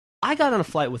I got on a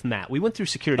flight with Matt. We went through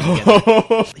security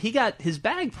together. He got his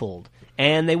bag pulled,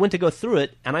 and they went to go through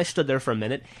it, and I stood there for a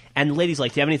minute, and the lady's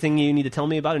like, do you have anything you need to tell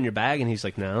me about in your bag? And he's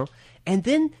like, no. And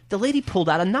then the lady pulled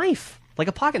out a knife, like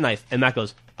a pocket knife, and Matt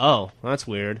goes, oh, that's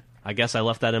weird. I guess I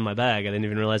left that in my bag. I didn't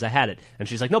even realize I had it. And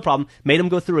she's like, no problem. Made him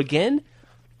go through again,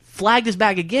 flagged his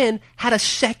bag again, had a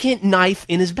second knife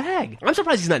in his bag. I'm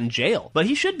surprised he's not in jail, but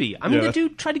he should be. I mean, the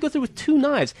dude tried to go through with 2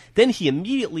 knives. Then he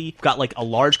immediately got like a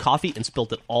large coffee and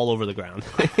spilt it all over the ground.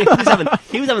 he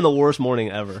was having the worst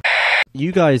morning ever.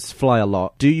 You guys fly a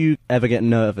lot. Do you ever get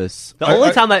nervous? The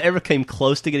only time I ever came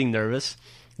close to getting nervous,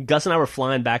 Gus and I were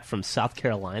flying back from South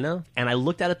Carolina, and I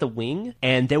looked out at the wing,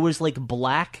 and there was like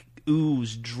black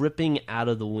ooze dripping out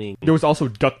of the wing. There was also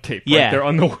duct tape right there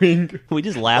on the wing. We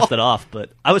just laughed it off,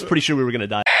 but I was pretty sure we were going to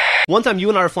die. One time you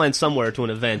and I were flying somewhere to an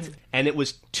event, and it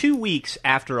was 2 weeks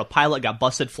after a pilot got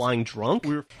busted flying drunk,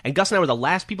 and Gus and I were the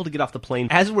last people to get off the plane.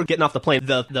 As we're getting off the plane,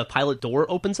 the pilot door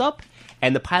opens up,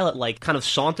 and the pilot like kind of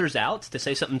saunters out to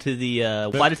say something to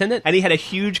the flight attendant, and he had a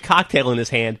huge cocktail in his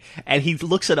hand, and he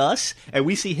looks at us, and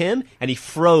we see him, and he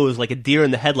froze like a deer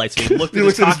in the headlights. And he looked at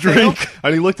his cocktail,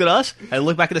 and he looked at us, and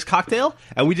looked back at his cocktail,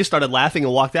 and we just started laughing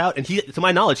and walked out, and he, to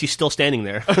my knowledge, he's still standing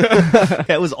there.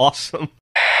 That was awesome.